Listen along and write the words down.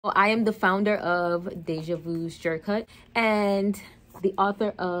I am the founder of Deijha's Jerkut and the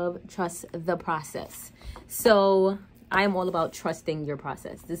author of Trust the Process. So I am all about trusting your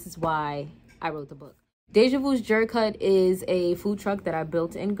process. This is why I wrote the book. Deijha's Jerkut is a food truck that I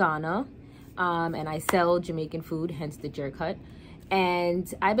built in Ghana, and I sell Jamaican food, hence the Jerkut.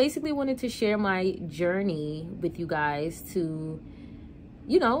 And I basically wanted to share my journey with you guys to,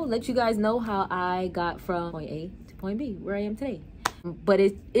 you know, let you guys know how I got from point A to point B, where I am today. But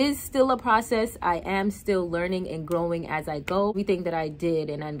it is still a process. I am still learning and growing as I go. Everything that I did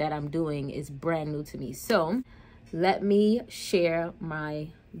and that I'm doing is brand new to me. So let me share my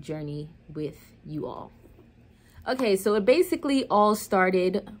journey with you all. Okay, so it basically all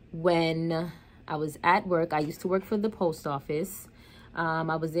started when I was at work. I used to work for the post office.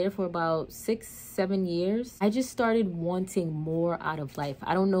 I was there for about 6-7 years. I just started wanting more out of life.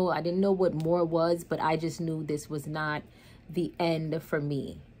 I don't know. I didn't know what more was, but I just knew this was not the end for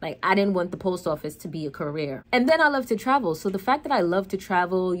me. Like, I didn't want the post office to be a career. And then I love to travel. So the fact that I love to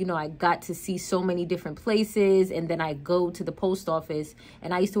travel, you know, I got to see so many different places, and then I go to the post office,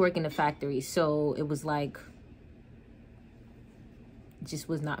 and I used to work in the factory. So it was like, just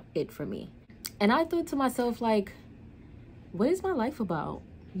was not it for me. And I thought to myself, like, what is my life about?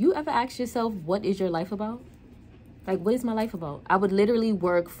 You ever ask yourself, what is your life about? Like, what is my life about? I would literally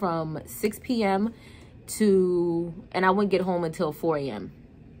work from 6 p.m. and I wouldn't get home until 4 a.m.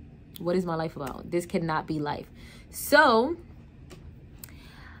 What is my life about? This cannot be life. So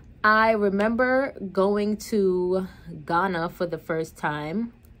I remember going to Ghana for the first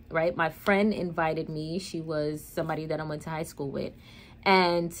time, right? My friend invited me. She was somebody that I went to high school with.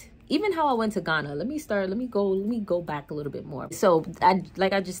 And even how I went to Ghana, let me go back a little bit more. So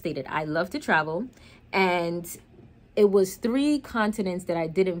like I just stated, I love to travel, and it was 3 continents that I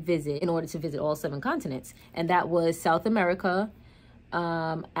didn't visit in order to visit all 7 continents. And that was South America,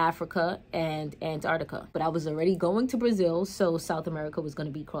 Africa, and Antarctica. But I was already going to Brazil, so South America was going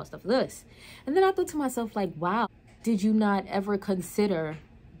to be crossed off the list. And then I thought to myself, like, wow, did you not ever consider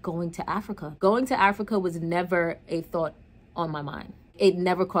going to Africa? Going to Africa was never a thought on my mind. It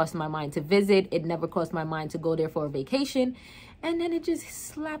never crossed my mind to visit. It never crossed my mind to go there for a vacation. And then it just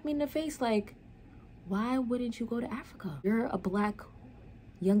slapped me in the face, like, why wouldn't you go to Africa? You're a black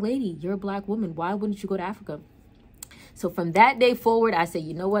young lady. You're a black woman. Why wouldn't you go to Africa? So from that day forward, I said,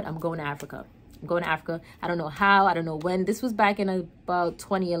 you know what? I'm going to Africa. I'm going to Africa. I don't know how. I don't know when. This was back in about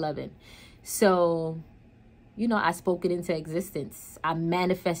 2011. So, you know, I spoke it into existence. I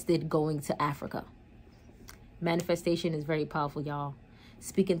manifested going to Africa. Manifestation is very powerful, y'all.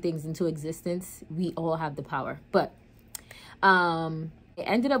 Speaking things into existence, we all have the power. But I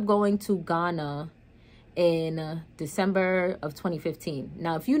ended up going to Ghana in December of 2015.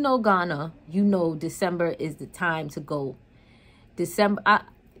 Now, if you know Ghana, you know December is the time to go.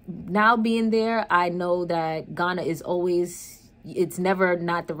 Now being there, I know that Ghana is always, it's never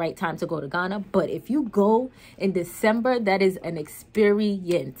not the right time to go to Ghana. But if you go in December, that is an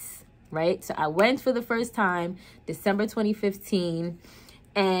experience, right? So I went for the first time, December 2015,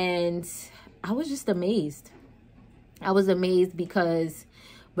 and I was just amazed. I was amazed because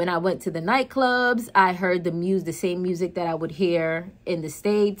when I went to the nightclubs, I heard the same music that I would hear in the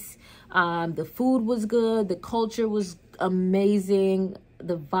States. The food was good. The culture was amazing.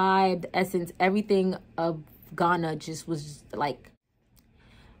 The vibe, the essence, everything of Ghana just was like,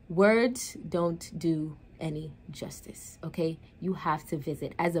 words don't do any justice, okay? You have to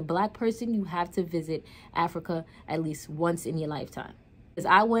visit. As a black person, you have to visit Africa at least once in your lifetime. Because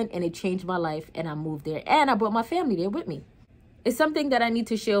I went and it changed my life, and I moved there, and I brought my family there with me. It's something that I need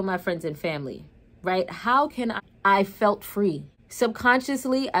to share with my friends and family, right? How can I felt free?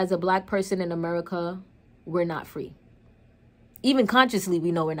 Subconsciously, as a black person in America, we're not free. Even consciously,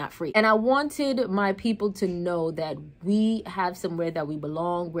 we know we're not free. And I wanted my people to know that we have somewhere that we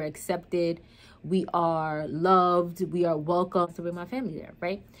belong. We're accepted. We are loved. We are welcome. So with my family there,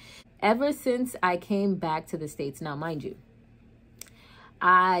 right? Ever since I came back to the States, now mind you,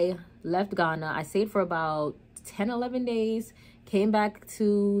 I left Ghana. I stayed for about 10, 11 days, came back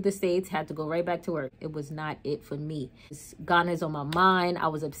to the States, had to go right back to work. It was not it for me. Ghana is on my mind. I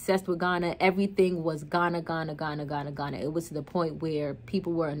was obsessed with Ghana. Everything was Ghana, Ghana, Ghana, Ghana, Ghana. It was to the point where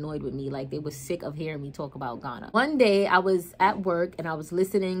people were annoyed with me. Like, they were sick of hearing me talk about Ghana. One day I was at work and I was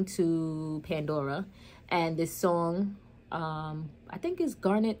listening to Pandora, and this song, I think it's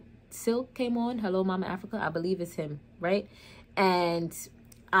Garnet Silk, came on. Hello Mama Africa. I believe it's him, right? And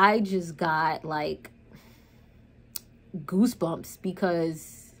I just got like goosebumps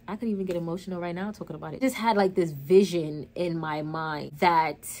because I could even get emotional right now talking about it. Just had like this vision in my mind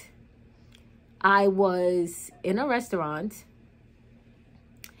that I was in a restaurant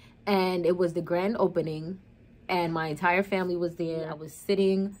And it was the grand opening, and my entire family was there. I was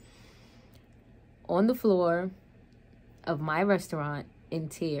sitting on the floor of my restaurant in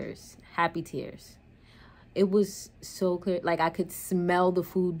tears, happy tears. It was so clear, like I could smell the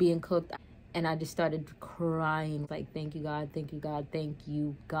food being cooked, and I just started crying, like, thank you, God, thank you, God, thank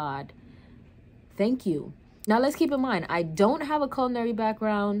you, God, thank you. Now, let's keep in mind, I don't have a culinary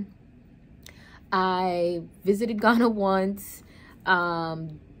background. I visited Ghana once.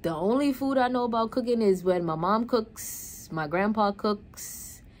 The only food I know about cooking is when my mom cooks, my grandpa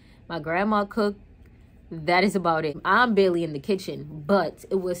cooks, my grandma cooks. That is about it. I'm barely in the kitchen, but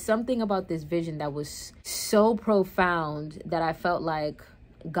it was something about this vision that was so profound that I felt like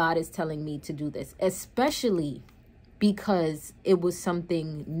God is telling me to do this, especially because it was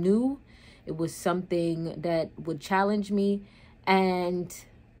something new. It was something that would challenge me, and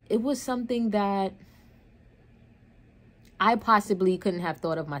it was something that I possibly couldn't have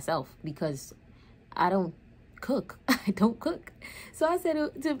thought of myself because I don't cook. I don't cook. So I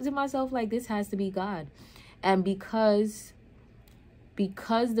said to myself, like, this has to be God. And because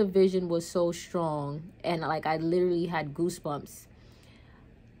the vision was so strong, and like I literally had goosebumps,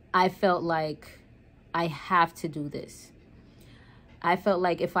 I felt like I have to do this. I felt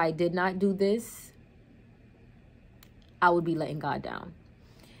like if I did not do this, I would be letting God down.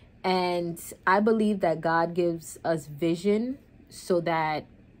 And I believe that God gives us vision so that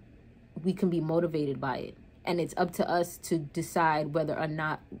we can be motivated by it. And it's up to us to decide whether or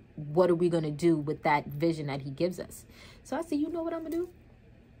not, what are we going to do with that vision that he gives us. So I said, you know what I'm going to do?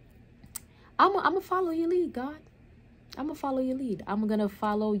 I'm going to follow your lead, God. I'm going to follow your lead. I'm going to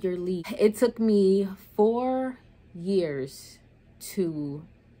follow your lead. It took me 4 years to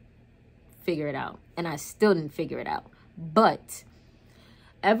figure it out. And I still didn't figure it out. But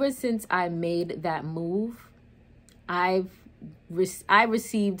ever since I made that move, I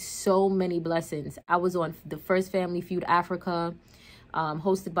received so many blessings. I was on the first Family Feud Africa,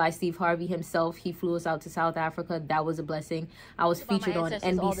 hosted by Steve Harvey himself. He flew us out to South Africa. That was a blessing. I was featured on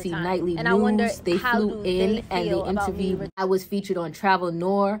NBC Nightly News. They flew in and they interviewed. I was featured on Travel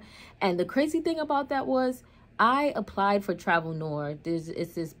Nor. And the crazy thing about that was I applied for Travel Nor.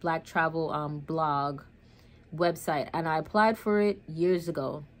 It's this Black travel blog website, and I applied for it years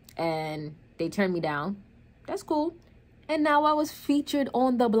ago, and they turned me down. That's cool. And now I was featured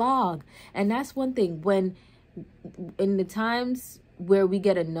on the blog. And that's one thing, when in the times where we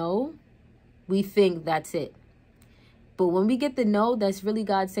get a no, we think that's it. But when we get the no, that's really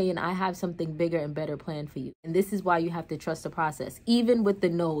God saying, I have something bigger and better planned for you. And this is why you have to trust the process. Even with the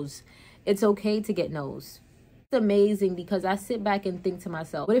no's, it's okay to get no's. It's amazing because I sit back and think to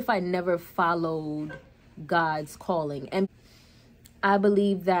myself, what if I never followed God's calling? And I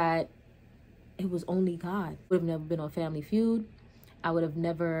believe that it was only God. I would have never been on Family Feud. I would have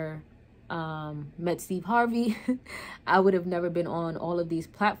never met Steve Harvey. I would have never been on all of these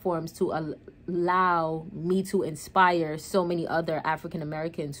platforms to allow me to inspire so many other African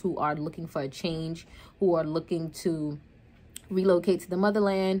Americans who are looking for a change, who are looking to relocate to the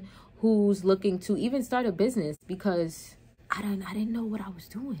motherland, who's looking to even start a business, because I didn't know what I was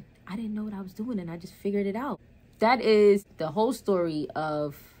doing. I didn't know what I was doing, and I just figured it out. That is the whole story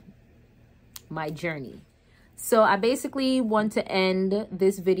of my journey. So I basically want to end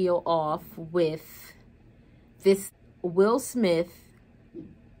this video off with this. Will Smith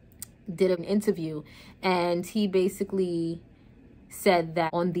did an interview, and he basically said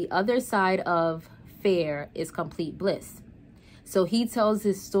that on the other side of fear is complete bliss. So he tells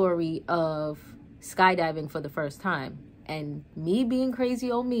his story of skydiving for the first time. And me being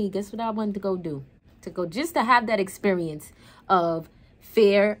crazy old me, guess what I wanted to go do? Just to have that experience of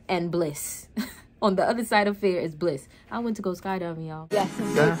fear and bliss. On the other side of fear is bliss. I went to go skydiving, y'all. Yes,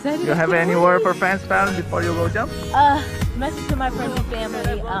 I'm so excited. You have any word for friends, family before you go jump? Message to my friends and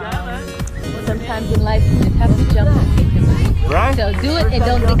family. Sometimes in life you just have to jump and take the risk. Right. So do it and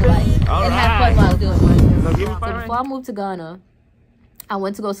don't think about it. And have fun while doing it. So before I moved to Ghana, I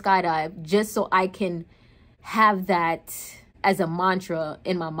went to go skydive just so I can have that as a mantra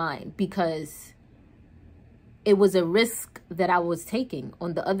in my mind, because it was a risk that I was taking.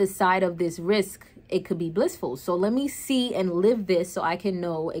 On the other side of this risk, it could be blissful. So let me see and live this so I can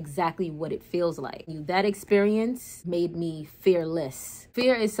know exactly what it feels like. That experience made me fearless.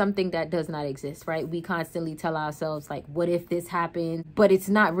 Fear is something that does not exist, right? We constantly tell ourselves, like, what if this happens? But it's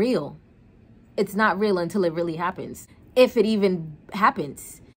not real. It's not real until it really happens, if it even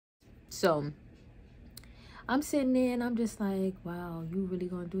happens. So I'm sitting there and I'm just like, wow, you really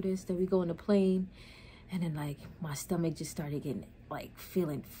gonna do this? Then we go on the plane, and then like my stomach just started getting like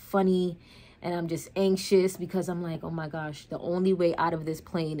feeling funny. And I'm just anxious because I'm like, oh my gosh, the only way out of this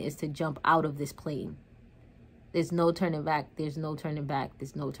plane is to jump out of this plane. There's no turning back. There's no turning back.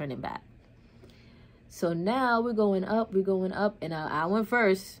 There's no turning back. So now we're going up. And I went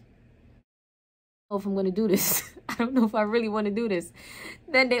first. I don't know if I'm going to do this. I don't know if I really want to do this.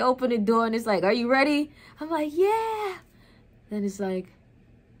 Then they open the door and it's like, are you ready? I'm like, yeah. Then it's like,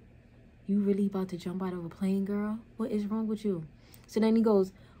 you really about to jump out of a plane, girl? What is wrong with you? So then he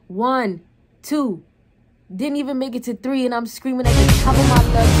goes, 1, 2. Didn't even make it to 3, and I'm screaming at the top of my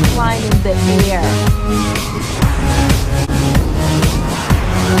lungs, flying in the air.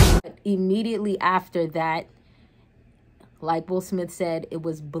 But immediately after that, like Will Smith said, it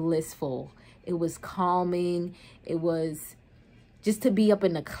was blissful. It was calming. It was just to be up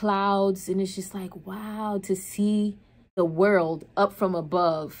in the clouds. And it's just like, wow, to see the world up from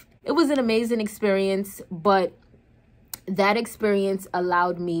above. It was an amazing experience, but that experience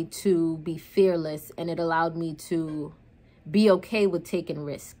allowed me to be fearless, and it allowed me to be okay with taking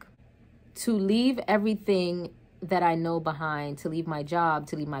risk, to leave everything that I know behind, to leave my job,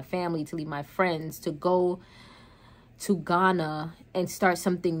 to leave my family, to leave my friends, to go to Ghana and start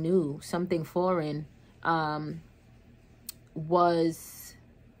something new, something foreign, was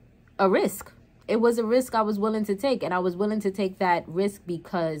a risk. It was a risk I was willing to take, and I was willing to take that risk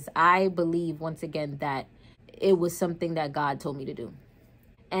because I believe, once again, that it was something that God told me to do.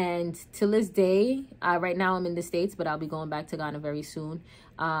 And till this day, right now I'm in the States, but I'll be going back to Ghana very soon.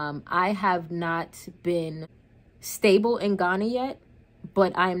 I have not been stable in Ghana yet,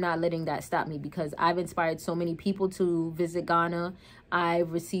 but I'm not letting that stop me because I've inspired so many people to visit Ghana.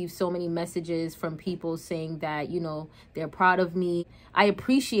 I've received so many messages from people saying that, you know, they're proud of me. I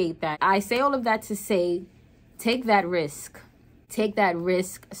appreciate that. I say all of that to say, take that risk. Take that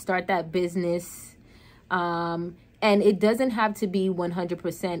risk, start that business. And it doesn't have to be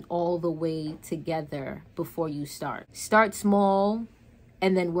 100% all the way together before you start. Start small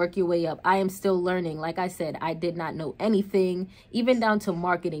and then work your way up. I am still learning. Like I said, I did not know anything, even down to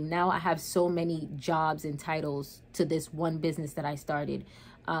marketing. Now I have so many jobs and titles to this one business that I started.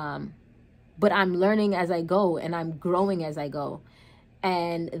 But I'm learning as I go, and I'm growing as I go.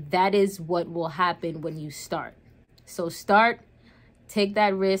 And that is what will happen when you start. So start, take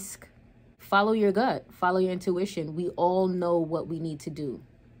that risk. Follow your gut, follow your intuition. We all know what we need to do,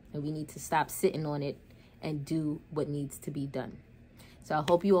 and we need to stop sitting on it and do what needs to be done. So I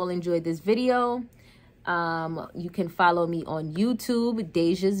hope you all enjoyed this video. You can follow me on YouTube,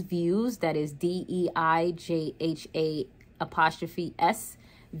 Deijha's Views. That is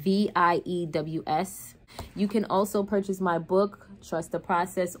DEIJHA_SVIEWS. You can also purchase my book, Trust the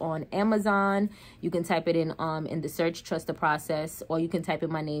Process, on Amazon. You can type it in the search, Trust the Process, or you can type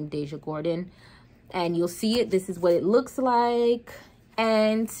in my name, Deijha Gordon, and you'll see it. This is what it looks like.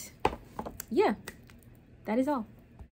 And yeah, that is all.